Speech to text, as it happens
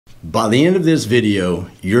By the end of this video,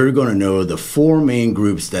 you're going to know the 4 main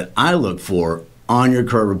groups that I look for on your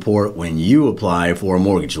credit report when you apply for a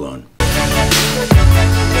mortgage loan.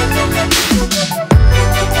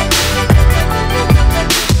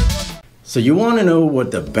 So you want to know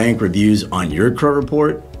what the bank reviews on your credit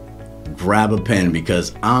report? Grab a pen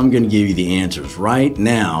because I'm going to give you the answers right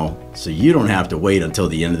now so you don't have to wait until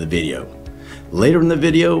the end of the video. Later in the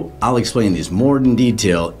video, I'll explain these more in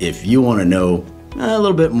detail if you want to know a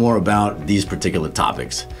little bit more about these particular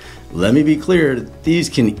topics. Let me be clear, these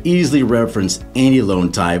can easily reference any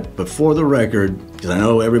loan type, but for the record, because I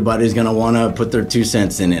know everybody's going to want to put their 2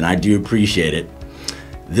 cents in, and I do appreciate it,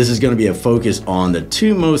 this is going to be a focus on the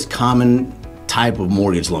 2 most common type of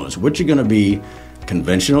mortgage loans, which are going to be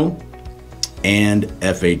conventional and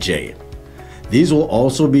FHA. These will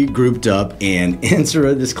also be grouped up, and insert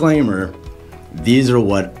a disclaimer, these are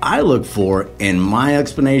what I look for, and my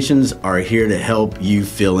explanations are here to help you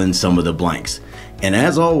fill in some of the blanks. And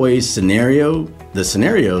as always, the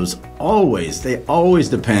scenarios always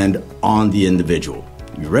depend on the individual.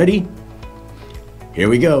 You ready? Here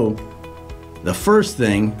we go. The first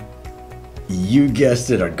thing, you guessed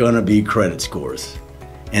it, are gonna be credit scores.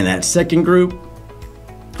 And that second group,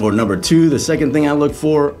 or number 2, the second thing I look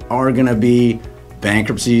for are gonna be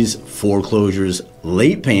bankruptcies, foreclosures,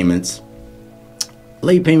 late payments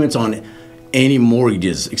on any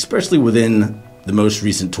mortgages, especially within the most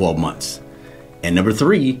recent 12 months. And number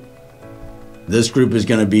 3, this group is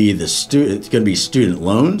going to be student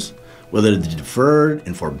loans, whether they're deferred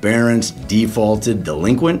and forbearance, defaulted,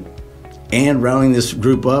 delinquent. And rounding this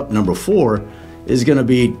group up, number 4 is going to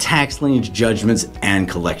be tax liens, judgments, and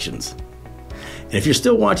collections. And if you're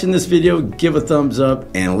still watching this video, give a thumbs up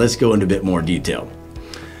and let's go into a bit more detail.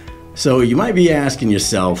 So you might be asking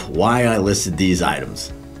yourself why I listed these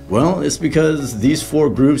items. Well, it's because these 4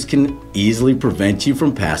 groups can easily prevent you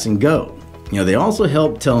from passing go. You know, they also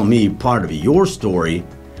help tell me part of your story,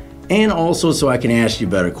 and also so I can ask you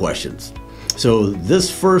better questions. So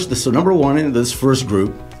number 1 in this first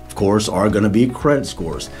group, of course, are going to be credit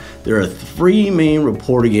scores. There are 3 main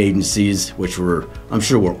reporting agencies, which I'm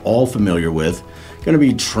sure we're all familiar with. Going to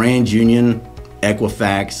be TransUnion,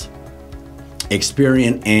 Equifax,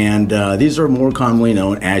 Experian, and these are more commonly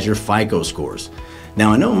known as your FICO scores.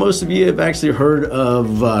 Now, I know most of you have actually heard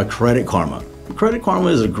of Credit Karma. Credit Karma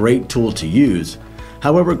is a great tool to use.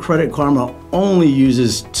 However, Credit Karma only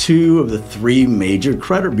uses 2 of the 3 major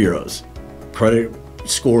credit bureaus. Credit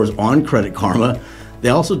scores on Credit Karma, they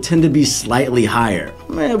also tend to be slightly higher.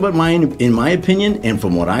 But in my opinion, and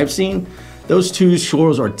from what I've seen, those 2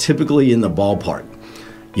 scores are typically in the ballpark.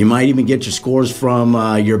 You might even get your scores from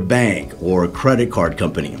your bank or a credit card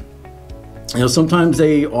company. You know, sometimes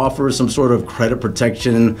they offer some sort of credit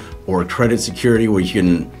protection or credit security where you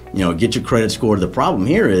can, get your credit score. The problem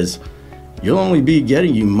here is you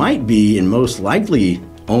might be and most likely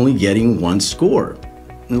only getting 1 score.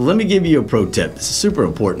 And let me give you a pro tip. This is super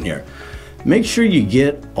important here. Make sure you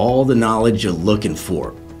get all the knowledge you're looking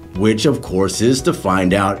for, which of course is to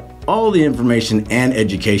find out all the information and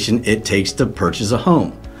education it takes to purchase a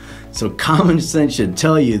home. So common sense should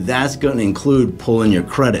tell you that's going to include pulling your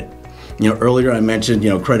credit. Earlier I mentioned,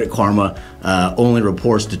 Credit Karma only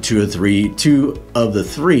reports to 2 of the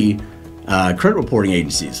 3 credit reporting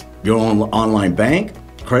agencies. Your own online bank,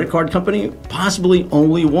 credit card company, possibly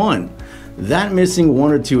only 1. That missing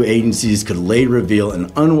 1 or 2 agencies could later reveal an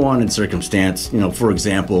unwanted circumstance, for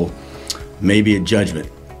example, maybe a judgment,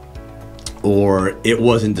 or it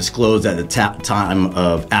wasn't disclosed at the time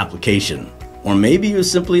of application. Or maybe you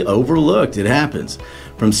simply overlooked. It happens.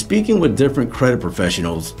 From speaking with different credit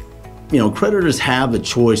professionals, creditors have the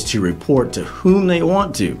choice to report to whom they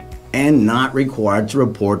want to and not required to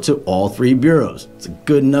report to all 3 bureaus. It's a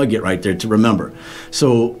good nugget right there to remember.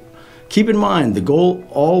 So keep in mind, the goal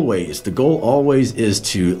always is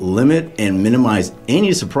to limit and minimize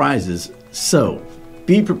any surprises. So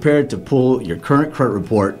be prepared to pull your current credit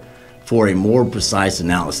report for a more precise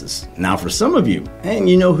analysis. Now, for some of you, and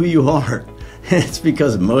you know who you are, it's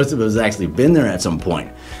because most of us actually been there at some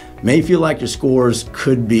point, may feel like your scores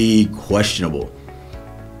could be questionable.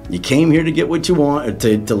 You came here to get what you want,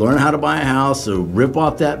 to learn how to buy a house, so rip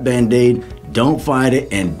off that Band-Aid, don't fight it,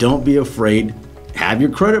 and don't be afraid. Have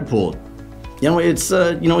your credit pulled. It's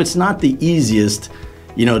not the easiest,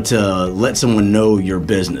 to let someone know your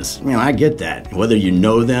business. I get that. Whether you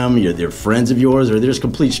know them, they're friends of yours, or they're just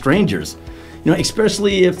complete strangers.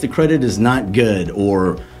 Especially if the credit is not good,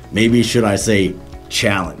 or maybe should I say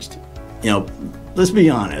challenged. Let's be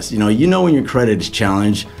honest, when your credit is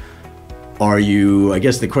challenged, I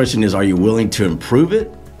guess the question is, are you willing to improve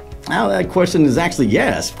it? Now that question is actually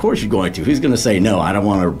yes, of course you're going to. Who's going to say no, I don't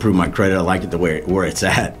want to improve my credit, I like it the way where it's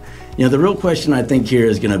at. The real question I think here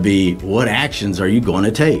is going to be, what actions are you going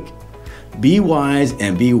to take? Be wise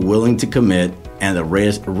and be willing to commit, and the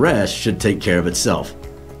rest should take care of itself.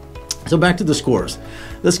 So back to the scores.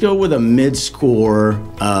 Let's go with a mid score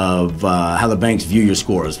of how the banks view your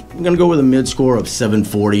scores. I'm going to go with a mid score of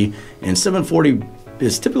 740, and 740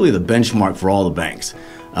 is typically the benchmark for all the banks.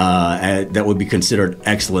 That would be considered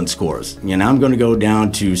excellent scores. I'm going to go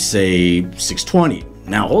down to, say, 620.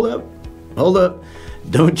 Now, hold up.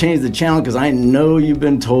 Don't change the channel, because I know you've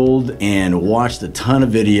been told and watched a ton of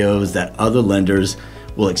videos that other lenders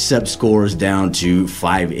will accept scores down to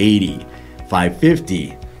 580,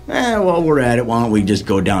 550. While we're at it, why don't we just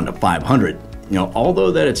go down to 500?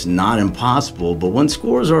 Although that it's not impossible, but when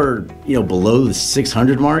scores are, below the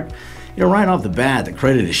 600 mark, right off the bat, the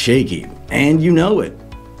credit is shaky, and you know it.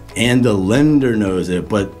 And the lender knows it,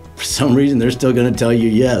 but for some reason they're still going to tell you,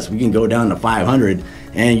 yes, we can go down to 500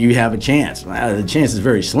 and you have a chance. The chance is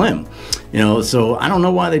very slim, so I don't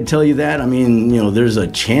know why they tell you that. I mean, there's a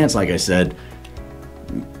chance, like I said,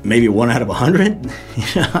 maybe 1 out of 100.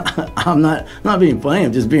 I'm not being funny,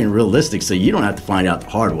 I'm just being realistic, so you don't have to find out the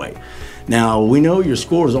hard way. Now, we know your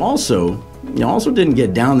scores also didn't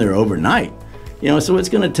get down there overnight. So it's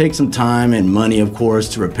going to take some time and money, of course,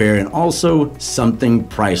 to repair, and also something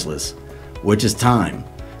priceless, which is time.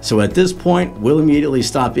 So at this point, we'll immediately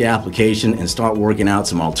stop the application and start working out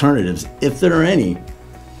some alternatives, if there are any,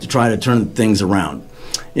 to try to turn things around.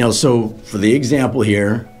 So for the example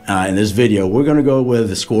here, in this video, we're going to go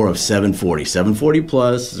with a score of 740. 740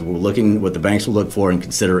 plus is what the banks will look for and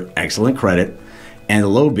consider excellent credit, and the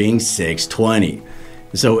low being 620.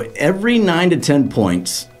 So every 9 to 10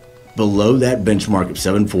 points below that benchmark of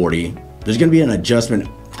 740, there's going to be an adjustment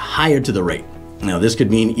higher to the rate. Now, this could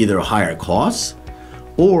mean either a higher cost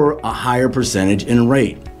or a higher percentage in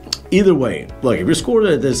rate. Either way, look, if you're scored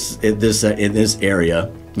in this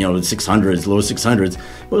area, 600s, low 600s,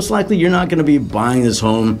 most likely you're not going to be buying this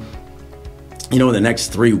home, in the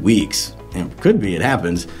next 3 weeks. And it could be, it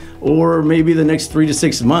happens, or maybe the next 3 to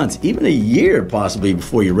 6 months, even a year possibly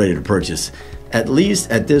before you're ready to purchase. At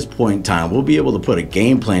least at this point in time, we'll be able to put a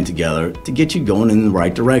game plan together to get you going in the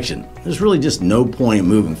right direction. There's really just no point in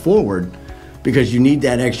moving forward, because you need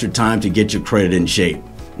that extra time to get your credit in shape.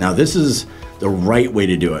 Now, this is the right way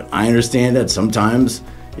to do it. I understand that sometimes,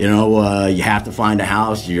 you have to find a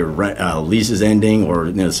house, your lease is ending,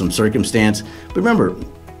 or some circumstance. But remember,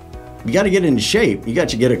 you got to get into shape. You got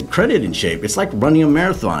to get a credit in shape. It's like running a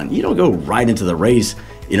marathon. You don't go right into the race,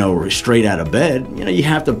 straight out of bed. You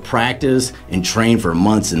have to practice and train for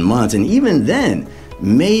months and months. And even then,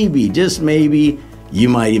 maybe, just maybe, you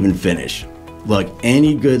might even finish. Look,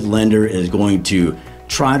 any good lender is going to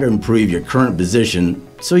try to improve your current position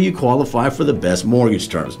so you qualify for the best mortgage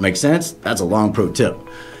terms. Make sense? That's a long pro tip.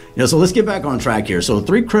 So let's get back on track here. So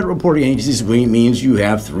 3 credit reporting agencies means you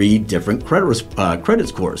have 3 different credit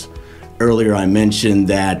scores. Earlier I mentioned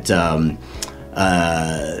that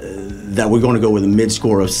that we're going to go with a mid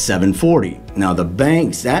score of 740. Now the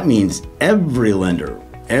banks, that means every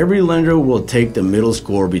lender will take the middle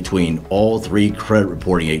score between all 3 credit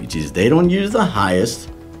reporting agencies. They don't use the highest,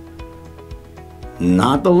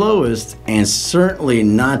 not the lowest, and certainly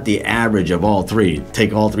not the average of all 3.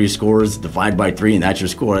 Take all 3 scores, divide by 3, and that's your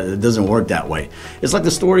score. It doesn't work that way. It's like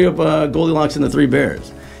the story of Goldilocks and the 3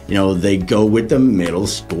 bears. They go with the middle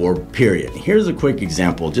score, period. Here's a quick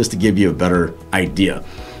example just to give you a better idea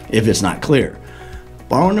if it's not clear.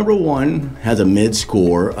 Borrower number 1 has a mid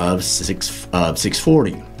score of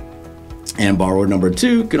 640. And borrower number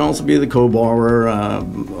 2 can also be the co-borrower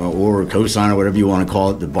or co-signer, whatever you want to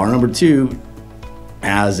call it. The borrower number 2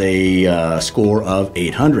 has a score of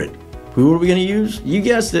 800. Who are we going to use? You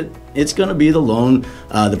guessed it. It's going to be the loan,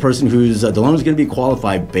 the person who's the loan is going to be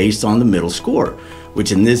qualified based on the middle score,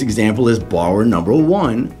 which in this example is borrower number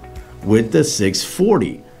 1 with the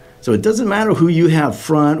 640. So it doesn't matter who you have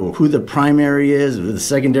front or who the primary is or the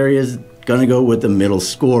secondary is, going to go with the middle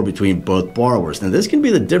score between both borrowers. Now this can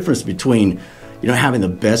be the difference between, having the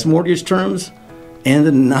best mortgage terms and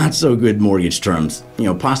the not so good mortgage terms.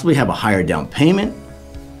 Possibly have a higher down payment,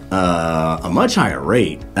 a much higher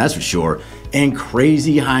rate, that's for sure, and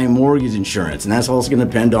crazy high mortgage insurance. And that's also going to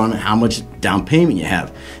depend on how much down payment you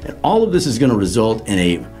have. And all of this is going to result in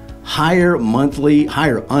a higher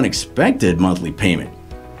unexpected monthly payment.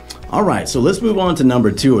 All right, so let's move on to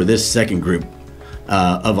number 2, or this second group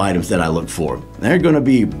of items that I look for. They're going to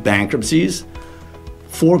be bankruptcies,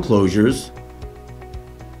 foreclosures,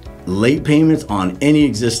 late payments on any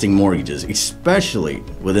existing mortgages, especially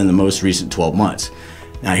within the most recent 12 months.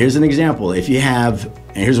 Now, here's an example. If you have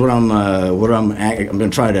And here's what I'm going to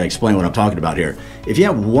try to explain what I'm talking about here. If you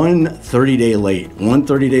have one 30-day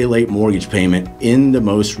late mortgage payment in the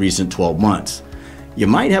most recent 12 months, you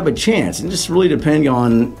might have a chance, and just really depending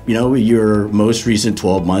on, your most recent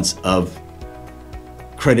 12 months of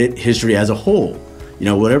credit history as a whole,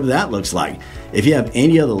 whatever that looks like. If you have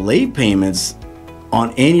any other late payments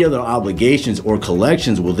on any other obligations or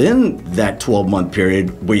collections within that 12-month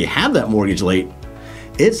period where you have that mortgage late,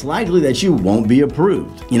 it's likely that you won't be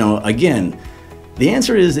approved. Again, the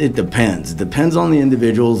answer is it depends. It depends on the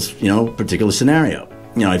individual's, particular scenario.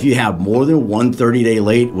 If you have more than one 30-day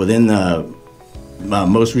late within the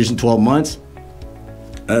most recent 12 months,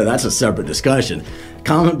 that's a separate discussion.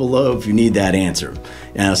 Comment below if you need that answer.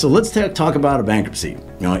 So let's talk about a bankruptcy.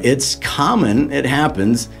 It's common, it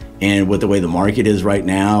happens, and with the way the market is right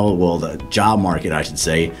now, well, the job market, I should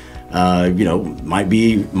say, might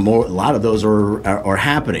be more. A lot of those are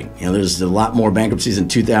happening. There's a lot more bankruptcies in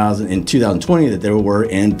 2020 that there were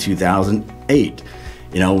in 2008.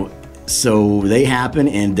 So they happen,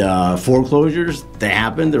 and foreclosures, they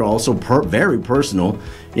happen. They're also very personal.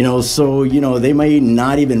 So they may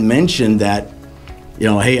not even mention that.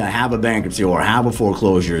 Hey, I have a bankruptcy or I have a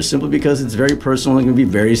foreclosure, simply because it's very personal and can be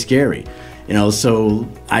very scary. So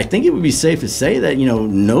I think it would be safe to say that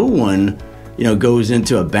no one goes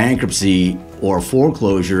into a bankruptcy or a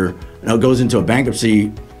foreclosure, goes into a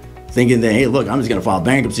bankruptcy thinking that, hey, look, I'm just going to file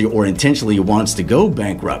bankruptcy, or intentionally wants to go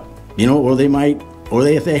bankrupt, or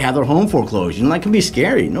if they have their home foreclosed, that can be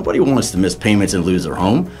scary. Nobody wants to miss payments and lose their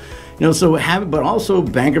home. But also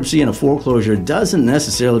bankruptcy and a foreclosure doesn't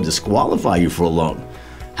necessarily disqualify you for a loan.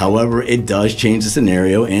 However, it does change the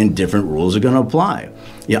scenario, and different rules are going to apply.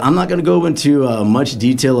 I'm not going to go into much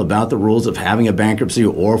detail about the rules of having a bankruptcy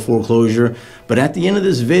or a foreclosure, but at the end of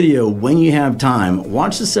this video, when you have time,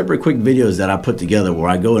 watch the separate quick videos that I put together where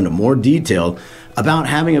I go into more detail about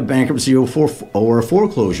having a bankruptcy or a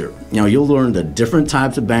foreclosure. You'll learn the different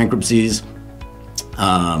types of bankruptcies,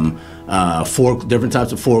 different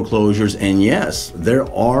types of foreclosures, and yes,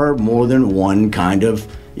 there are more than one kind of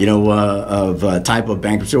type of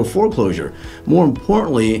bankruptcy or foreclosure. More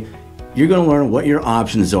importantly, you're going to learn what your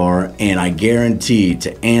options are, and I guarantee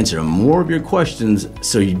to answer more of your questions,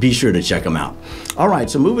 so you be sure to check them out. All right,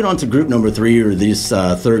 so moving on to group number 3, or this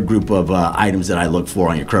third group of items that I look for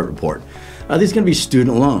on your credit report. These are going to be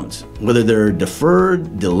student loans, whether they're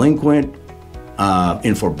deferred, delinquent,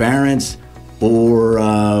 in forbearance, or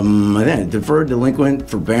deferred, delinquent,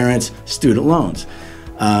 forbearance, student loans.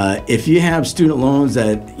 If you have student loans,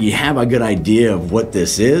 that you have a good idea of what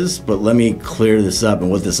this is, but let me clear this up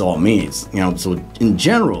and what this all means. So in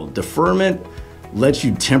general, deferment lets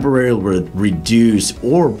you temporarily reduce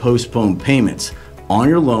or postpone payments on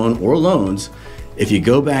your loan or loans if you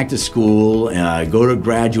go back to school, go to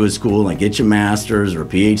graduate school and get your master's or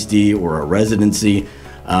PhD or a residency.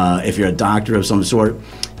 If you're a doctor of some sort,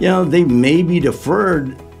 they may be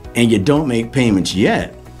deferred and you don't make payments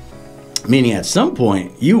yet. Meaning at some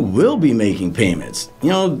point you will be making payments.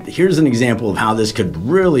 Here's an example of how this could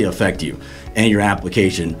really affect you and your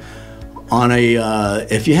application.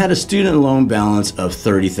 If you had a student loan balance of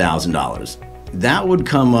 $30,000, that would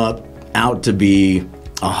come out to be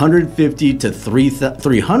 $150 to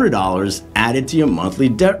 $300 added to your monthly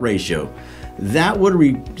debt ratio. That would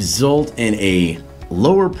result in a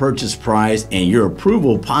lower purchase price and your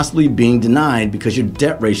approval possibly being denied because your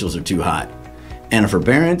debt ratios are too high. And a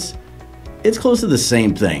forbearance, it's close to the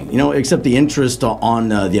same thing, except the interest on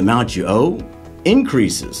the amount you owe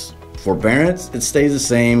increases. Forbearance, it stays the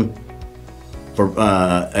same.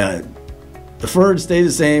 Deferred stays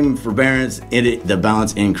the same. Forbearance, the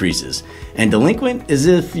balance increases. And delinquent is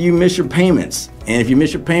if you miss your payments. And if you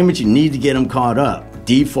miss your payments, you need to get them caught up.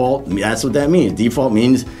 Default, that's what that means. Default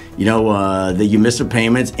means, that you miss your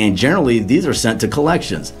payments, and generally these are sent to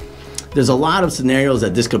collections. There's a lot of scenarios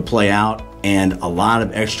that this could play out, and a lot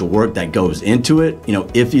of extra work that goes into it,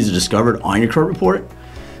 if these are discovered on your credit report.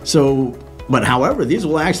 But however, these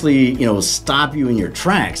will actually, stop you in your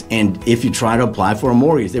tracks. And if you try to apply for a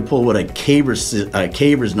mortgage, they pull what a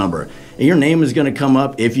CAVERS number, and your name is going to come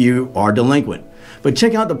up if you are delinquent. But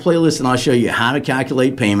check out the playlist and I'll show you how to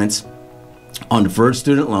calculate payments on deferred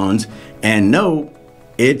student loans. And no,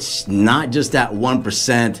 it's not just that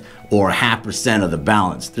 1% or 0.5% of the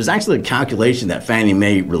balance. There's actually a calculation that Fannie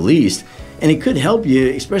Mae released, and it could help you,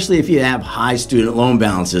 especially if you have high student loan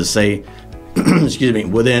balances, say,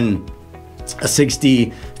 within a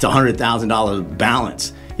 $60,000 to $100,000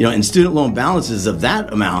 balance. And student loan balances of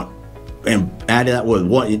that amount, and add that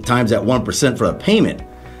with times that 1% for a payment,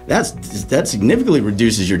 that significantly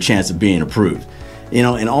reduces your chance of being approved.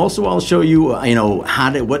 And also I'll show you,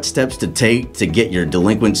 what steps to take to get your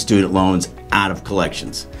delinquent student loans out of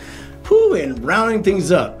collections. Whew, and rounding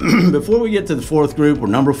things up, before we get to the fourth group, or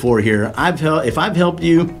number 4 here, if I've helped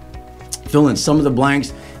you fill in some of the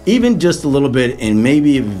blanks, even just a little bit, and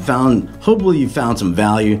maybe hopefully you found some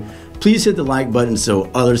value, please hit the like button so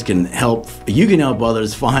you can help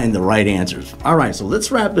others find the right answers. All right, so let's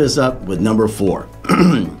wrap this up with number 4.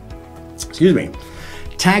 Excuse me.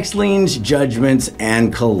 Tax liens, judgments,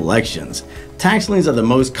 and collections. Tax liens are the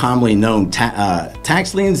most commonly known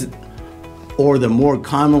tax liens, or the more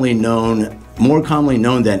commonly known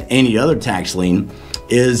than any other tax lien,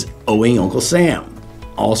 is owing Uncle Sam,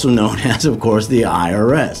 also known as, of course, the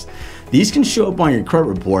IRS. These can show up on your credit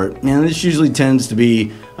report, and this usually tends to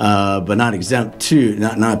be, but not exempt to,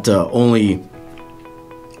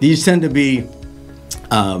 these tend to be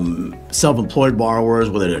self-employed borrowers,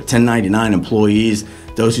 whether they're 1099 employees,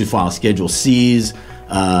 those who file Schedule C's,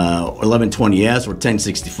 1120S, or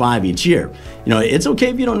 1065 each year. It's okay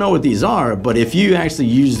if you don't know what these are, but if you actually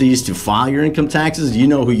use these to file your income taxes, you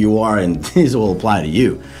know who you are, and these will apply to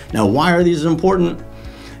you. Now, why are these important?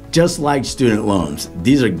 Just like student loans,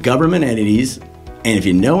 these are government entities, and if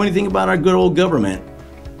you know anything about our good old government,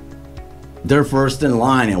 they're first in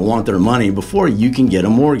line and want their money before you can get a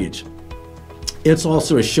mortgage. It's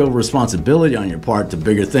also a show of responsibility on your part to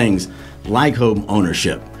bigger things like home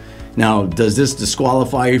ownership. Now, does this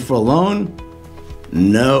disqualify you for a loan?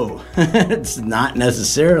 No, it's not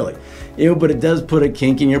necessarily. But it does put a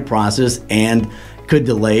kink in your process and could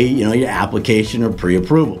delay, your application or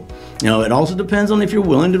pre-approval. It also depends on if you're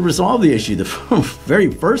willing to resolve the issue. The very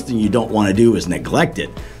first thing you don't want to do is neglect it.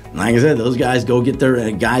 Like I said, those guys get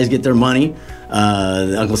their money.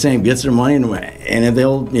 Uncle Sam gets their money, and if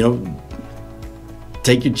they'll,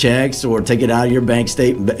 take your checks or take it out of your bank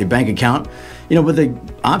account, but the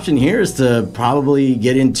option here is to probably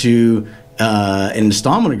get into an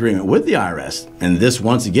installment agreement with the IRS. And this,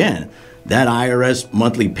 once again, that IRS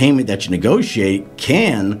monthly payment that you negotiate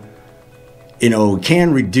can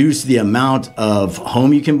reduce the amount of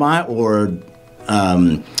home you can buy, or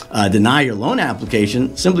deny your loan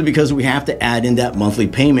application, simply because we have to add in that monthly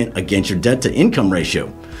payment against your debt to income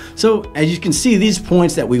ratio. So as you can see, these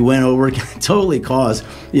points that we went over can totally cause,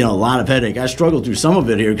 a lot of headache. I struggled through some of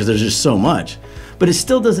it here because there's just so much, but it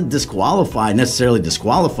still doesn't necessarily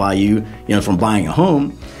disqualify you, from buying a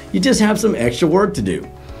home. You just have some extra work to do.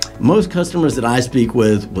 Most customers that I speak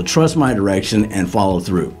with will trust my direction and follow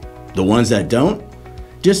through. The ones that don't,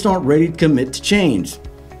 just aren't ready to commit to change.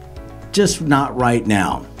 Just not right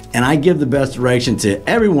now. And I give the best direction to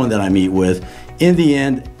everyone that I meet with. In the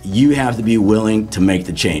end, you have to be willing to make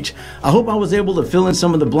the change. I hope I was able to fill in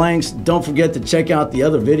some of the blanks. Don't forget to check out the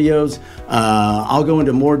other videos. I go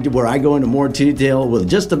into more detail with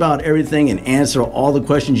just about everything and answer all the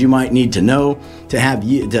questions you might need to know to help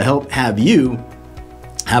you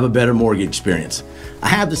have a better mortgage experience. I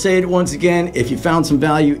have to say it once again, if you found some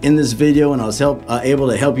value in this video and I was able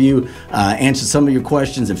to help you answer some of your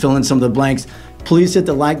questions and fill in some of the blanks, please hit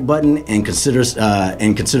the like button and consider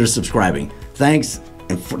subscribing. Thanks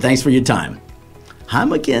for your time. Hi,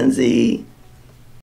 Mackenzie.